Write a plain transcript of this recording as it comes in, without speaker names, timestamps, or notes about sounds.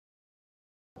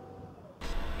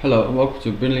Hello and welcome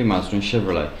to Brindley Mazda and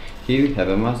Chevrolet. Here we have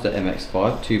a Mazda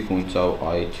MX-5 2.0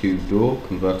 i2 door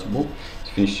convertible.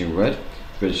 It's finished in red,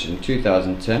 registered in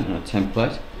 2010 on a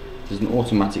template. There's an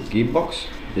automatic gearbox.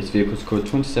 This vehicle's covered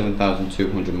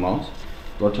 27,200 miles.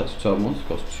 Road tax for 12 months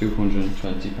costs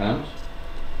 £220.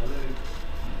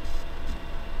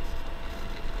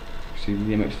 See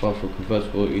the MX-5 for a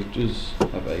convertible, it does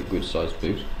have a good sized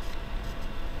boot.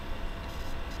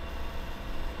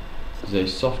 It's a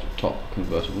soft top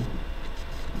convertible.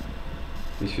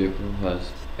 This vehicle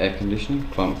has air conditioning,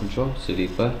 climate control, CD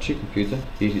player, chip computer,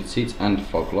 heated seats and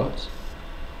fog lights.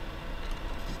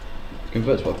 It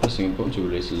converts by pressing a button to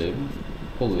release the lever.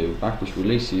 Pull the lever back, which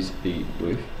releases the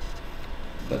roof.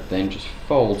 That then just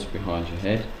folds behind your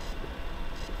head,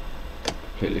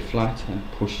 completely flat,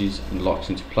 and pushes and locks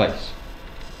into place.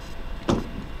 You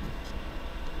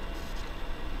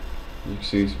can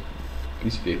see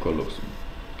this vehicle looks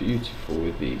beautiful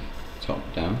with the top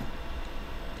down.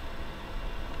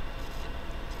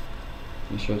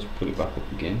 Make sure to put it back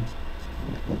up again.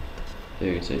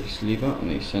 There is a lever on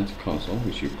the centre console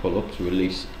which you pull up to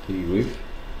release the roof,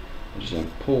 which then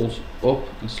pulls up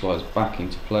and slides back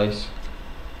into place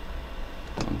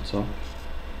on top,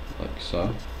 like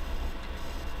so.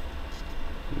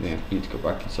 You then need to go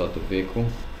back inside the vehicle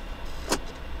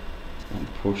and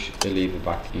push the lever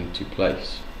back into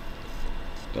place.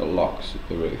 That locks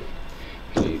the roof.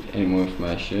 If you need any more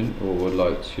information or would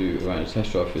like to arrange a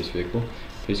test drive for this vehicle,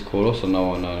 please call us on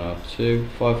 01902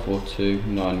 542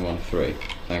 913.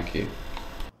 Thank you.